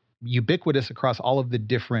ubiquitous across all of the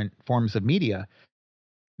different forms of media.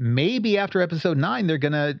 Maybe after episode 9, they're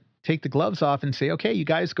going to take the gloves off and say, okay, you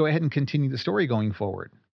guys go ahead and continue the story going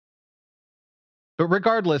forward. But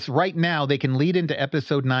regardless, right now, they can lead into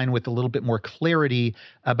episode 9 with a little bit more clarity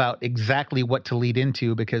about exactly what to lead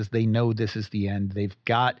into, because they know this is the end. They've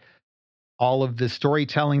got all of the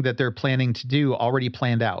storytelling that they're planning to do already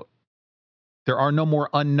planned out. There are no more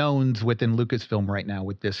unknowns within Lucasfilm right now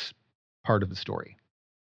with this part of the story.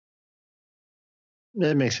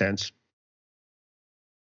 That makes sense.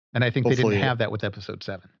 And I think they didn't have that with episode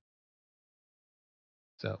 7.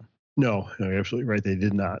 So. No, you're absolutely right. They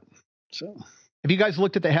did not. So. Have you guys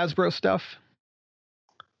looked at the Hasbro stuff?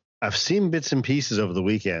 I've seen bits and pieces over the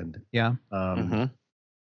weekend. Yeah. I mean,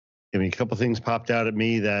 a couple things popped out at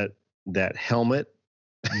me. That helmet.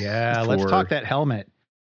 Yeah, let's talk that helmet.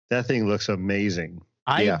 That thing looks amazing.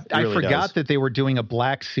 I forgot that they were doing a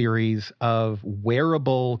Black series of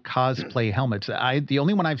wearable cosplay helmets. The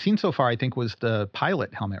only one I've seen so far, I think, was the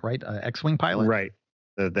pilot helmet, right? X-Wing pilot? Right.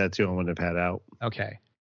 That's the only one they've had out. Okay.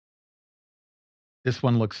 This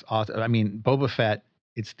one looks awesome. I mean, Boba Fett,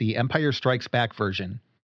 it's the Empire Strikes Back version.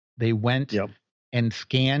 They went and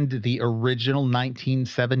scanned the original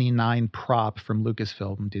 1979 prop from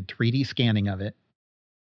Lucasfilm, did 3D scanning of it,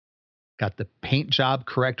 got the paint job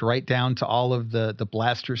correct right down to all of the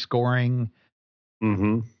blaster scoring.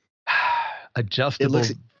 Adjustable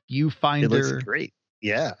viewfinder. It looks great.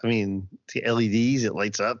 Yeah. I mean, the LEDs, it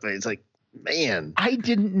lights up. It's like, man. I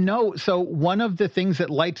didn't know. So one of the things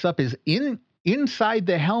that lights up is inside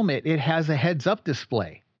the helmet, it has a heads-up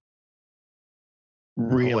display.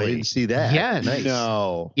 Really? I didn't see that. Yes. Nice.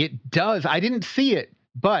 No. It does. I didn't see it,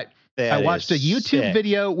 but that I watched a YouTube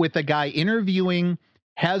video with a guy interviewing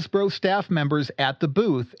Hasbro staff members at the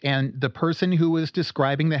booth, and the person who was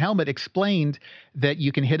describing the helmet explained that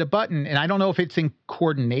you can hit a button, and I don't know if it's in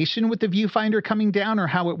coordination with the viewfinder coming down or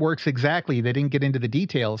how it works exactly. They didn't get into the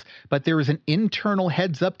details, but there is an internal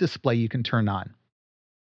heads-up display you can turn on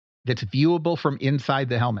that's viewable from inside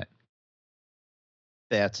the helmet.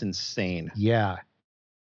 That's insane. Yeah.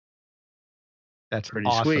 That's pretty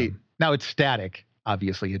awesome. Sweet. Now it's static.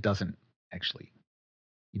 Obviously, it doesn't actually,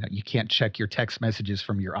 you can't check your text messages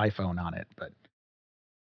from your iPhone on it, but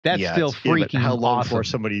that's still freaking how long awesome. before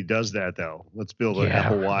somebody does that, though? Let's build an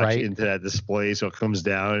Apple Watch into that display so it comes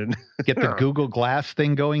down and get the Google Glass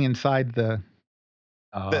thing going inside the.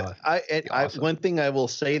 Awesome. One thing I will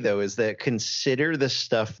say, though, is that consider the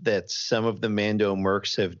stuff that some of the Mando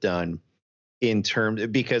mercs have done in terms,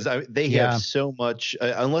 because they have so much,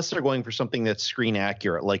 unless they're going for something that's screen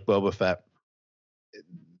accurate, like Boba Fett,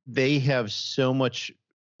 they have so much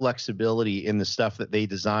flexibility in the stuff that they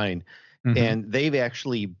design. And they've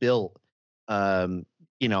actually built,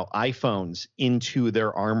 iPhones into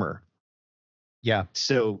their armor. Yeah.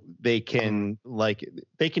 So they can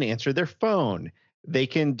answer their phone. They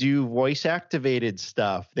can do voice activated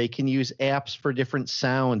stuff. They can use apps for different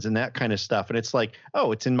sounds and that kind of stuff. And it's like,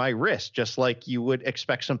 oh, it's in my wrist, just like you would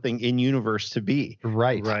expect something in universe to be.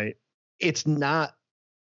 Right. Right. It's not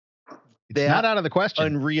not out of the question.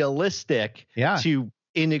 Unrealistic to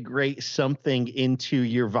integrate something into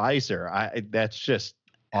your visor. That's just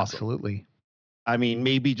awesome. Absolutely. I mean,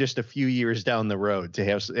 maybe just a few years down the road to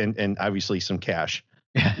have, and obviously some cash.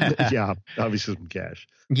 Yeah, obviously some cash.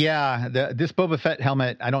 Yeah, this Boba Fett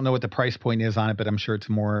helmet, I don't know what the price point is on it, but I'm sure it's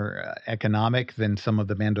more economic than some of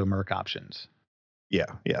the Mando Merc options. Yeah.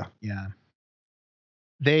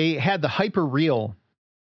 They had the hyper real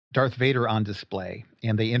Darth Vader on display,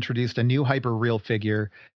 and they introduced a new hyper real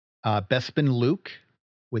figure, Bespin Luke,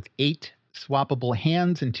 with 8 swappable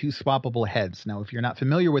hands and 2 swappable heads. Now, if you're not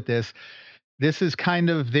familiar with this is kind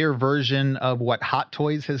of their version of what Hot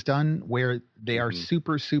Toys has done, where they are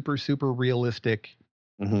super, super, super realistic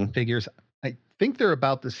figures. I think they're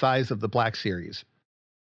about the size of the Black Series,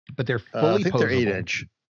 but they're fully I think posable. they're 8-inch.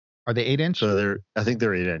 Are they 8-inch? So I think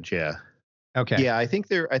they're 8-inch. Yeah. Okay. Yeah, I think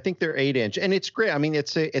they're 8-inch, and it's great. I mean,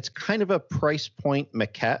 it's kind of a price point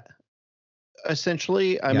maquette,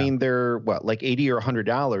 essentially. I mean, they're like $80 or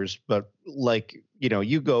 $100, but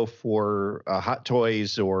you go for Hot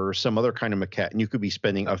Toys or some other kind of maquette, and you could be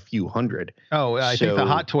spending a few hundred. Oh, I think the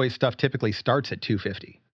Hot Toys stuff typically starts at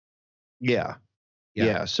 $250.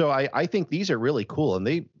 Yeah. So I think these are really cool,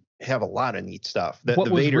 and have a lot of neat stuff. What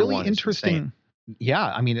the was Vader really one is interesting, insane.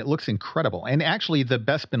 yeah, I mean, it looks incredible. And actually, the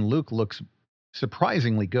Bespin Luke looks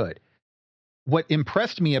surprisingly good. What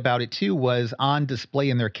impressed me about it, too, was on display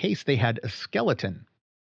in their case, they had a skeleton.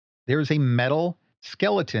 There's a metal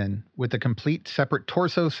skeleton with a complete separate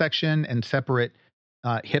torso section and separate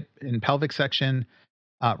hip and pelvic section,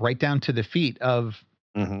 right down to the feet of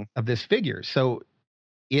this figure. So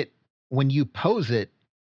when you pose it,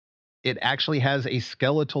 it actually has a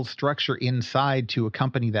skeletal structure inside to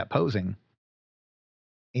accompany that posing.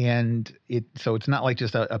 And so it's not like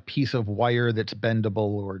just a piece of wire that's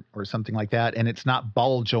bendable or something like that. And it's not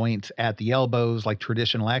ball joints at the elbows like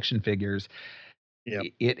traditional action figures. Yeah.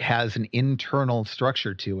 It has an internal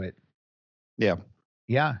structure to it. Yeah.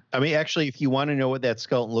 Yeah. I mean, actually, if you want to know what that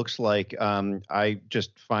skeleton looks like, I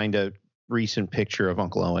just find a recent picture of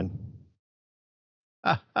Uncle Owen.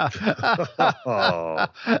 No,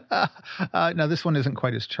 this one isn't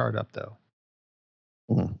quite as charred up, though.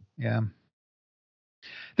 Mm. Yeah.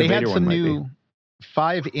 They had some new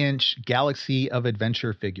 5-inch Galaxy of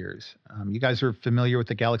Adventure figures. You guys are familiar with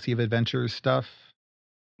the Galaxy of Adventure stuff?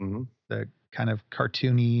 Mm-hmm. The kind of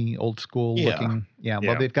cartoony, old school looking. Yeah.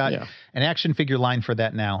 Well, they've got an action figure line for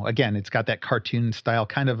that now. Again, it's got that cartoon style,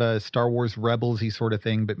 kind of a Star Wars Rebels-y sort of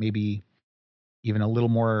thing, but maybe even a little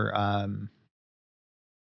more, I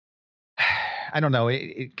don't know.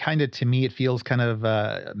 It kind of, to me, it feels kind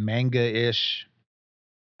of manga-ish.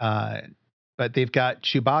 But they've got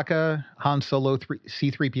Chewbacca, Han Solo,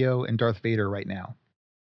 C-3PO, and Darth Vader right now.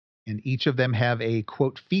 And each of them have a,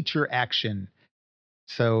 quote, feature action.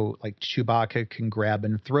 So, like, Chewbacca can grab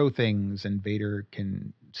and throw things, and Vader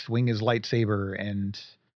can swing his lightsaber, and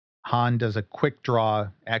Han does a quick draw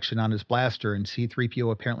action on his blaster, and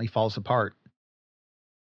C-3PO apparently falls apart.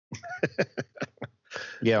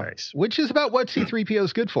 Yeah. Nice. Which is about what C-3PO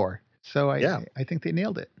is good for. So I think they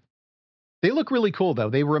nailed it. They look really cool, though.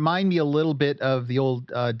 They remind me a little bit of the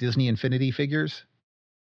old Disney Infinity figures.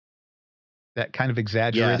 That kind of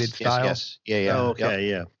exaggerated style. Yes. Yeah. Oh, okay. Yep.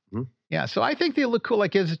 Yeah. Mm-hmm. Yeah. So I think they look cool.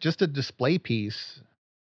 Like as just a display piece.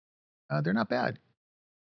 They're not bad.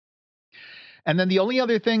 And then the only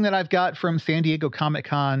other thing that I've got from San Diego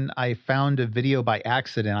Comic-Con, I found a video by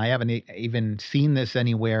accident. I haven't even seen this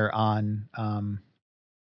anywhere on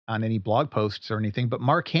any blog posts or anything. But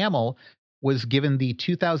Mark Hamill was given the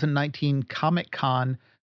 2019 Comic-Con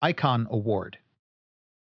Icon Award,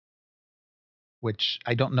 which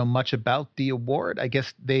I don't know much about the award. I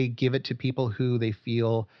guess they give it to people who they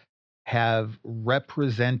feel have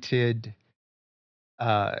represented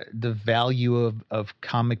the value of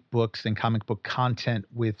comic books and comic book content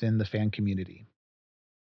within the fan community.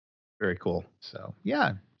 Very cool. So,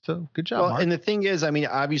 yeah. So good job, Mark. And the thing is, I mean,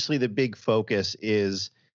 obviously the big focus is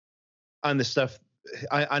on the stuff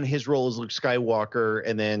on his role as Luke Skywalker,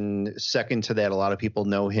 and then second to that, a lot of people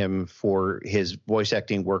know him for his voice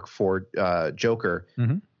acting work for Joker.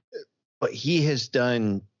 Mm-hmm. But he has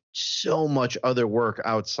done so much other work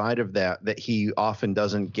outside of that he often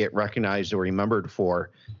doesn't get recognized or remembered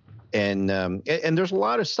for. And there's a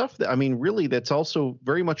lot of stuff that, I mean, really, that's also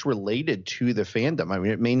very much related to the fandom. I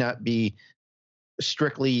mean, it may not be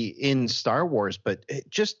strictly in Star Wars, but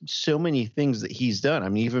just so many things that he's done. I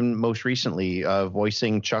mean, even most recently,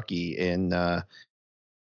 voicing Chucky in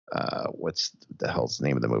what's the hell's the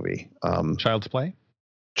name of the movie? Child's Play.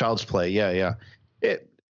 Child's Play. Yeah.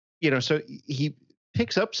 So he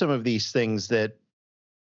picks up some of these things that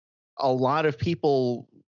a lot of people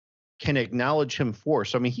can acknowledge him for.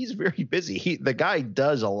 So I mean, he's very busy. The guy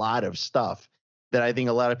does a lot of stuff that I think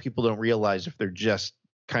a lot of people don't realize if they just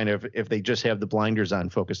have the blinders on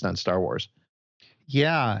focused on Star Wars.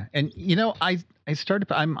 Yeah. And,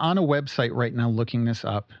 I'm on a website right now looking this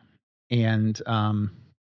up, and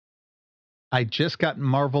I just got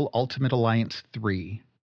Marvel Ultimate Alliance 3,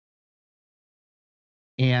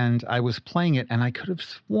 and I was playing it, and I could have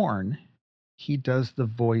sworn he does the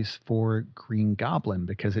voice for Green Goblin,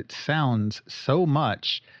 because it sounds so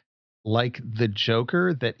much like the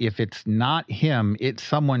Joker that if it's not him, it's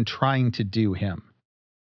someone trying to do him.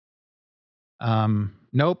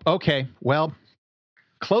 Nope. Okay. Well,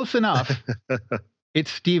 close enough.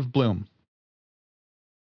 It's Steve Bloom.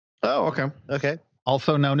 Oh, okay. Okay.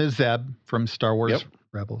 Also known as Zeb from Star Wars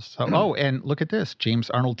Rebels. So, and look at this.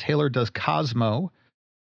 James Arnold Taylor does Cosmo,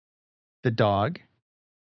 the dog.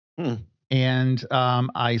 And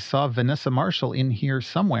I saw Vanessa Marshall in here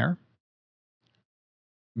somewhere.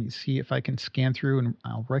 Let me see if I can scan through and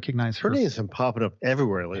I'll recognize her. Her name's been popping up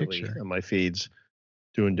everywhere lately picture on my feeds,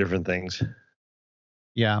 doing different things.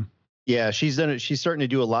 Yeah. Yeah, she's done it. She's starting to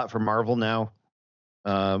do a lot for Marvel now.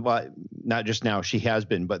 Well, not just now. She has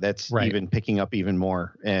been, but that's even picking up even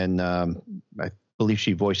more. And I believe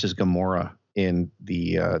she voices Gamora in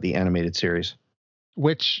the animated series.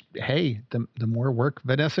 Which, hey, the more work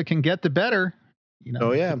Vanessa can get, the better. You know.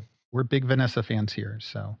 Oh yeah, we're big Vanessa fans here.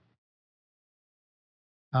 So,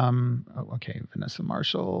 okay, Vanessa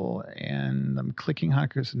Marshall, and I'm clicking on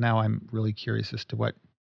because now I'm really curious as to what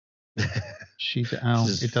she. Oh,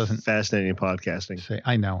 it doesn't. Fascinating podcasting. Say,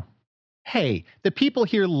 I know. Hey, the people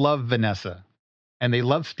here love Vanessa, and they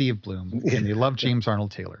love Steve Bloom, and they love James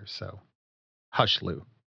Arnold Taylor. So, hush, Lou.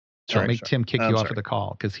 Don't make Tim kick you off of the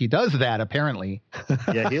call, because he does that apparently.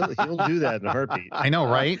 Yeah, he'll do that in a heartbeat. I know,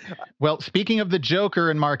 right? Well, speaking of the Joker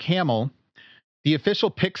and Mark Hamill, the official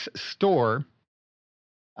Pix store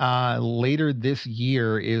later this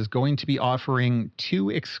year is going to be offering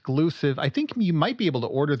 2 exclusive. I think you might be able to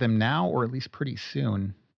order them now, or at least pretty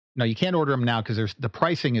soon. No, you can't order them now because the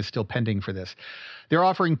pricing is still pending for this. They're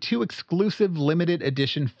offering 2 exclusive limited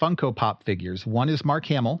edition Funko Pop figures. One is Mark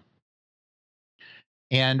Hamill,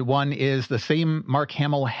 and one is the same Mark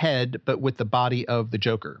Hamill head, but with the body of the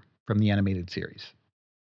Joker from the animated series.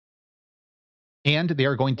 And they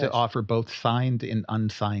are going to offer both signed and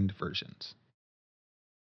unsigned versions.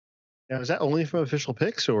 Now, is that only from official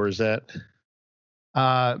Pix, or is that...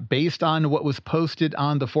 based on what was posted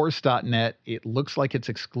on theforce.net, it looks like it's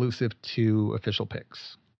exclusive to official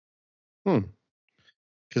Pix.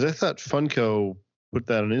 Because I thought Funko put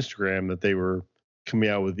that on Instagram that they were coming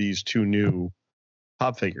out with these 2 new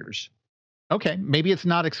pop figures. Okay, maybe it's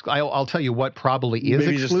not. I'll tell you what probably is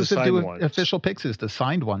maybe exclusive to official Pix is the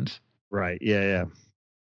signed ones. Right. Yeah.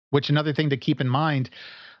 Which, another thing to keep in mind,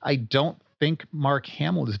 I don't think Mark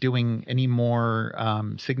Hamill is doing any more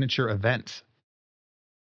signature events.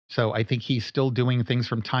 So I think he's still doing things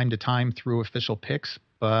from time to time through official Pix,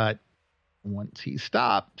 but once he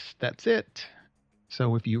stops, that's it.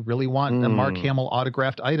 So if you really want a Mark Hamill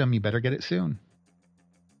autographed item, you better get it soon.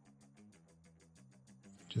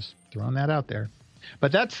 Just throwing that out there.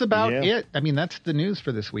 But that's about it. I mean, that's the news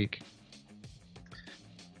for this week.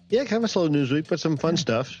 Yeah, kind of a slow news week, but some fun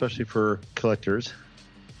stuff, especially for collectors.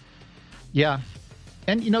 Yeah.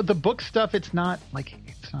 And, the book stuff, it's not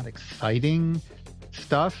exciting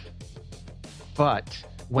stuff, but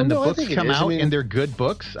when the books come out and they're good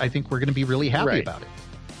books, I think we're going to be really happy about it.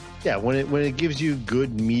 Yeah, when it gives you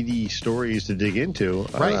good meaty stories to dig into,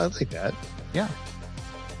 I like that. Yeah.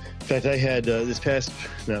 In fact, I had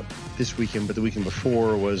not this weekend, but the weekend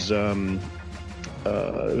before was it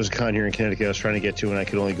was a con here in Connecticut I was trying to get to, and I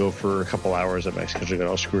could only go for a couple hours. My schedule got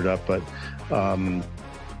all screwed up, but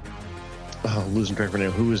losing track of her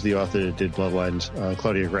name. Who was the author that did Bloodlines?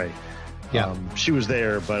 Claudia Gray. Yeah. She was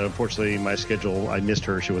there, but unfortunately my schedule, I missed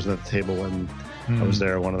her. She wasn't at the table when I was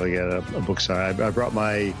there. I wanted to get a book signed. I brought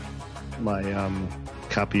my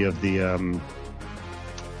copy of the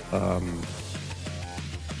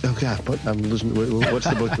oh God, but I'm losing. What's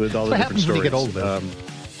the book with all the different stories? Get old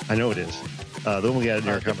I know it is. The one we got at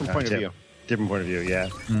New York Comic Con. Different point of view, yeah.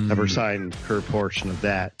 Have her sign her portion of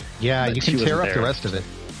that. Yeah, you can tear up the rest of it.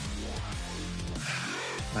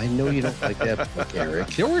 I know you don't like that book, Eric.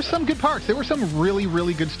 There were some good parts. There were some really,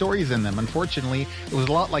 really good stories in them. Unfortunately, it was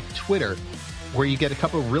a lot like Twitter, where you get a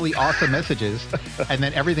couple of really awesome messages, and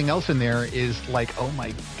then everything else in there is like, oh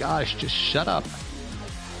my gosh, just shut up.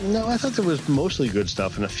 No, I thought there was mostly good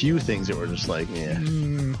stuff and a few things that were just like, yeah.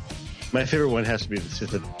 My favorite one has to be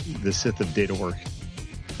the Sith of Data Work.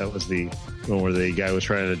 That was the one where the guy was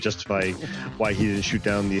trying to justify why he didn't shoot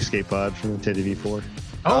down the escape pod from the Teddy V4.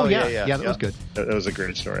 Oh, yeah, that was good. That was a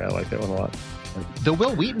great story. I like that one a lot. The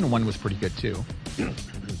Will Wheaton one was pretty good, too. Yes.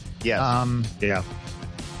 Yeah.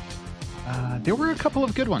 There were a couple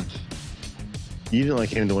of good ones. You didn't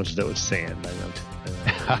like any of the ones that was sand, I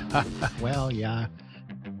know. Well, yeah.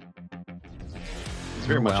 It's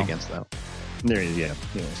very much against that. There is, yeah.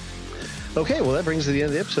 Anyways. Okay, well, that brings us to the end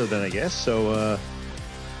of the episode then, I guess. So,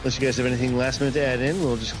 unless you guys have anything last minute to add in,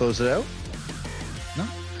 we'll just close it out. No,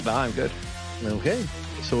 I'm good. Okay.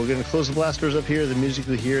 So we're going to close the blasters up here. The music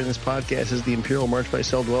we hear in this podcast is the Imperial March by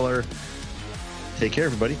Cell Dweller. Take care,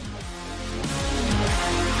 everybody.